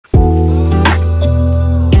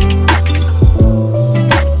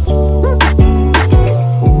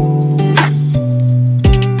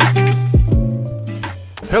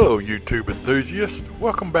enthusiasts,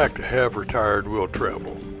 welcome back to Have Retired Will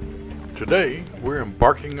Travel. Today we're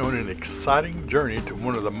embarking on an exciting journey to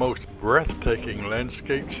one of the most breathtaking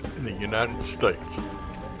landscapes in the United States,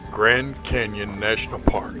 Grand Canyon National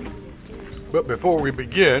Park. But before we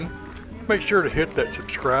begin, make sure to hit that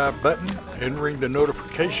subscribe button and ring the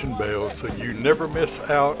notification bell so you never miss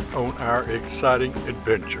out on our exciting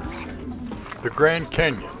adventures. The Grand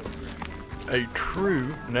Canyon, a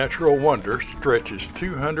true natural wonder, stretches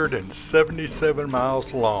 277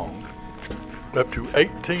 miles long, up to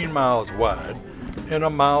 18 miles wide, and a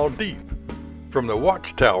mile deep. From the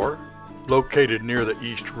Watchtower, located near the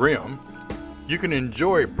East Rim, you can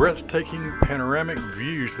enjoy breathtaking panoramic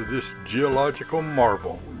views of this geological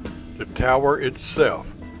marvel. The tower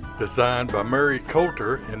itself, designed by Mary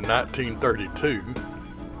Colter in 1932,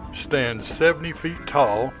 stands 70 feet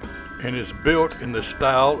tall and is built in the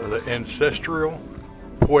style of the Ancestral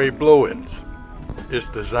Puebloans. Its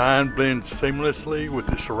design blends seamlessly with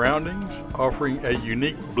the surroundings, offering a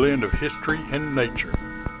unique blend of history and nature.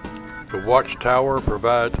 The Watchtower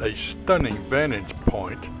provides a stunning vantage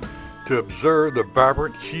point to observe the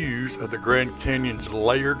vibrant hues of the Grand Canyon's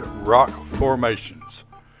layered rock formations.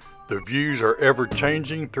 The views are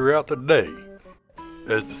ever-changing throughout the day,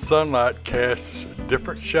 as the sunlight casts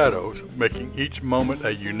different shadows, making each moment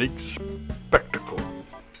a unique spectacle.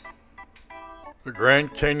 The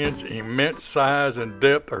Grand Canyon's immense size and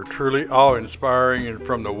depth are truly awe-inspiring, and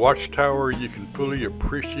from the Watchtower you can fully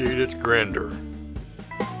appreciate its grandeur.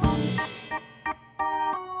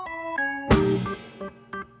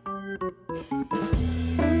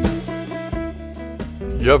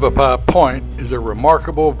 Yavapai Point is a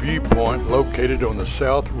remarkable viewpoint located on the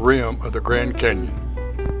south rim of the Grand Canyon.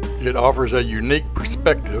 It offers a unique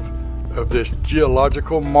perspective of this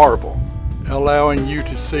geological marvel, allowing you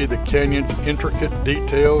to see the canyon's intricate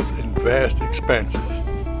details and vast expanses.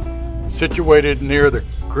 Situated near the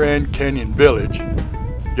Grand Canyon Village,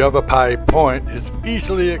 Yavapai Point is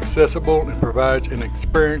easily accessible and provides an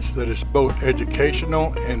experience that is both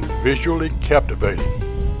educational and visually captivating.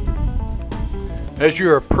 As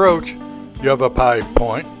you approach Yavapai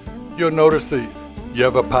Point, you'll notice the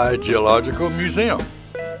Yavapai Geological Museum,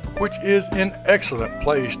 which is an excellent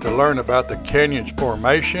place to learn about the canyon's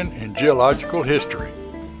formation and geological history.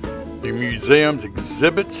 The museum's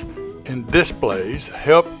exhibits and displays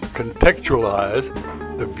help contextualize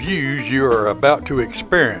the views you are about to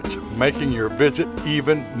experience, making your visit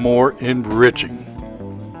even more enriching.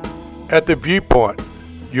 At the viewpoint,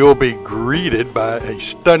 you'll be greeted by a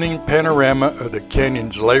stunning panorama of the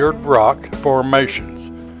canyon's layered rock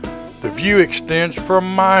formations. The view extends for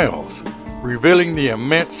miles, revealing the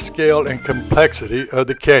immense scale and complexity of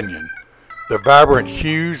the canyon. The vibrant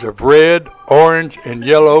hues of red, orange, and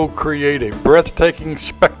yellow create a breathtaking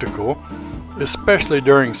spectacle, especially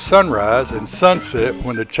during sunrise and sunset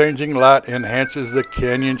when the changing light enhances the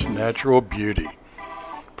canyon's natural beauty.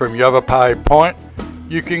 From Yavapai Point,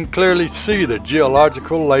 you can clearly see the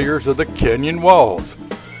geological layers of the canyon walls.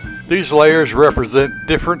 These layers represent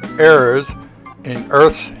different eras in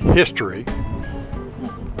Earth's history,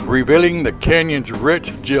 revealing the canyon's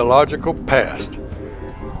rich geological past.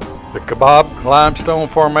 The Kaibab Limestone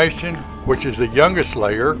Formation, which is the youngest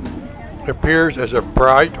layer, appears as a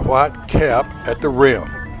bright white cap at the rim.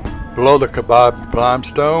 Below the Kaibab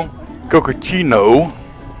Limestone, Cocochino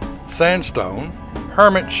Sandstone,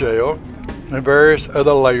 Hermit Shale, and various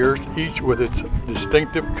other layers, each with its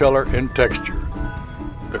distinctive color and texture.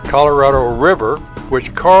 The Colorado River,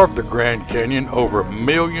 which carved the Grand Canyon over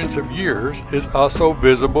millions of years, is also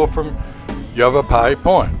visible from Yavapai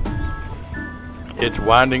Point. Its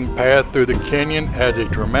winding path through the canyon adds a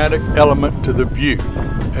dramatic element to the view,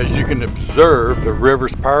 as you can observe the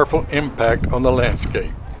river's powerful impact on the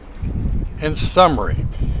landscape. In summary,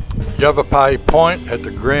 Yavapai Point at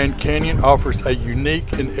the Grand Canyon offers a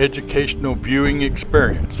unique and educational viewing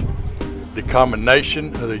experience. The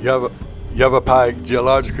combination of the Yavapai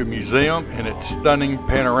Geological Museum and its stunning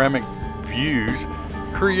panoramic views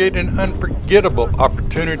create an unforgettable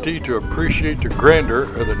opportunity to appreciate the grandeur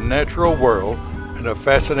of the natural world and the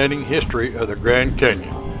fascinating history of the Grand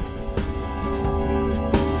Canyon.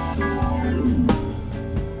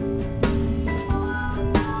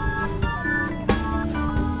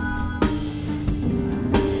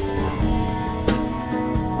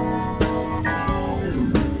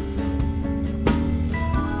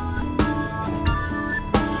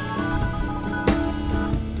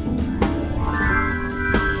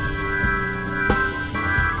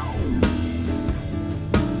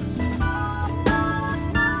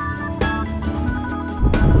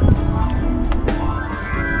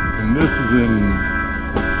 This is in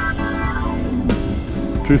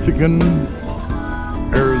Tusagan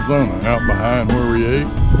Arizona, out behind where we ate.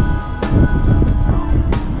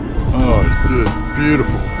 Oh, it's just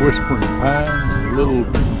beautiful. Whispering pines, a little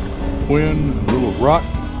wind, a little rock.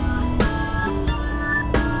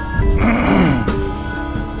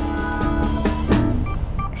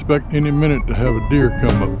 Expect any minute to have a deer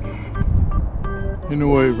come up.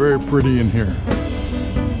 Anyway, very pretty in here.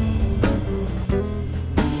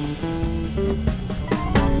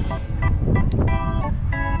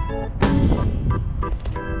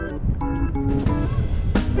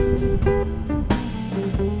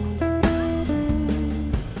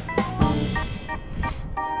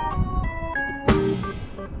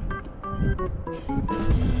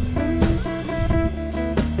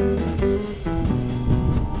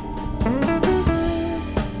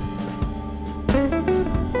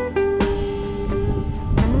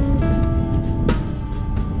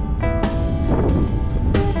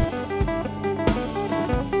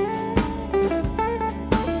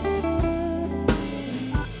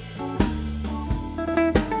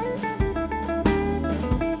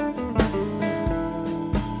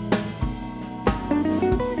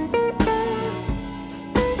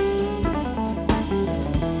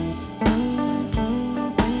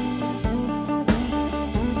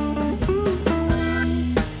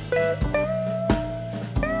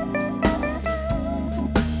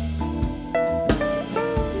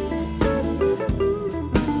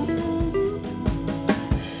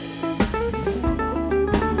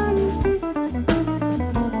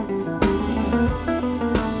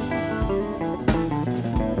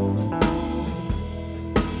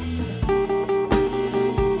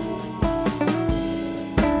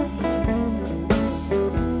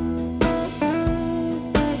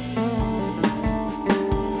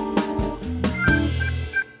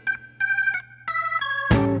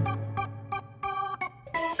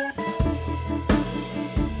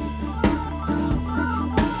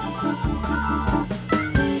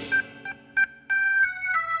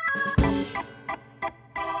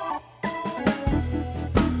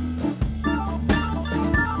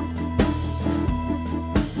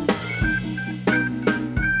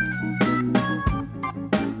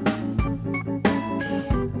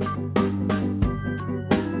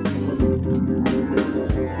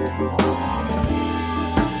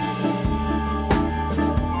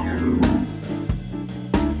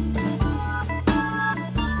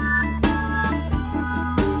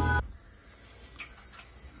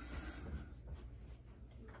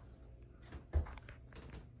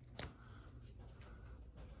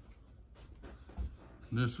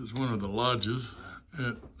 This is one of the lodges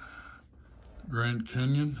at Grand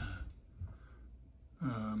Canyon.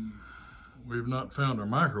 We've not found a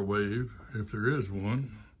microwave, if there is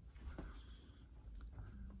one.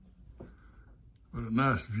 But a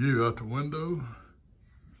nice view out the window.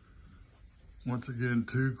 Once again,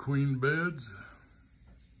 2 queen beds.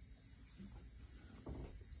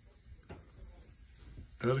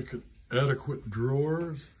 Adequate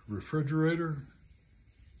drawers, refrigerator.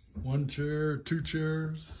 1 chair, 2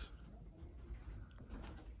 chairs.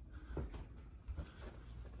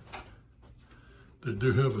 They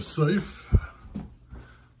do have a safe,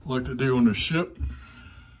 like they do on the ship.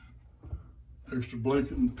 Extra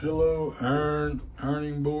blanket and pillow,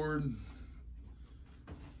 ironing board.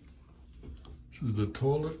 This is the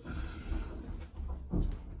toilet.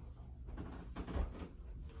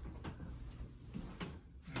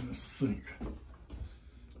 And a sink.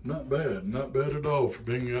 Not bad at all for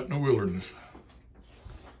being out in the wilderness.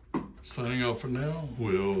 Signing off for now,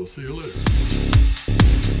 we'll see you later.